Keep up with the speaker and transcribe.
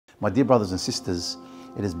My dear brothers and sisters,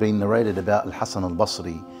 it has been narrated about Al-Hasan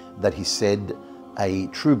al-Basri that he said, a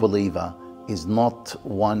true believer is not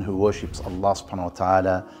one who worships Allah subhanahu wa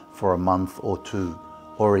ta'ala for a month or two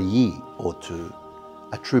or a year or two.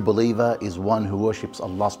 A true believer is one who worships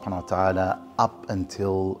Allah subhanahu wa ta'ala up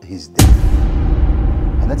until his death.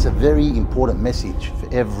 And that's a very important message for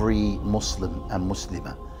every Muslim and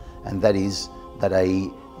Muslimah. And that is that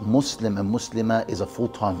a Muslim and Muslimah is a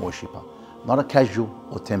full-time worshipper, not a casual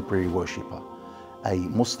or temporary worshipper. A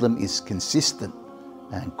Muslim is consistent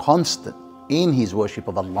and constant in his worship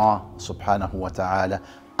of Allah subhanahu wa ta'ala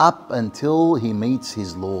up until he meets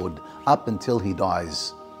his Lord, up until he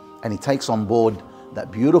dies. And he takes on board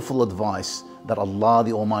that beautiful advice that Allah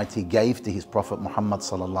the Almighty gave to his Prophet Muhammad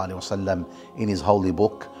sallallahu alaihi wasallam in his holy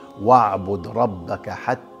book, وَاعْبُدْ رَبَّكَ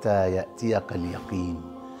حَتَّى يَأْتِيَكَ الْيَقِينُ,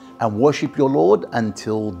 and worship your Lord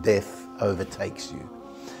until death overtakes you.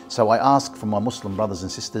 So I ask from my Muslim brothers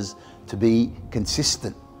and sisters to be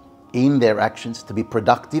consistent in their actions, to be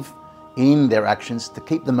productive in their actions, to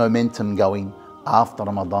keep the momentum going after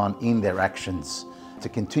Ramadan in their actions, to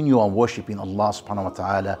continue on worshipping Allah subhanahu wa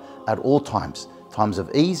ta'ala at all times, times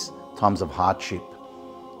of ease, times of hardship,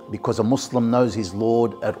 because a Muslim knows his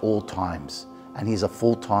Lord at all times and he's a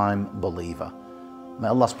full-time believer. May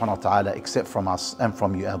Allah subhanahu wa ta'ala accept from us and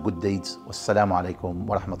from you our good deeds. Wassalamu alaikum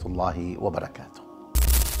wa rahmatullahi wa barakatuh.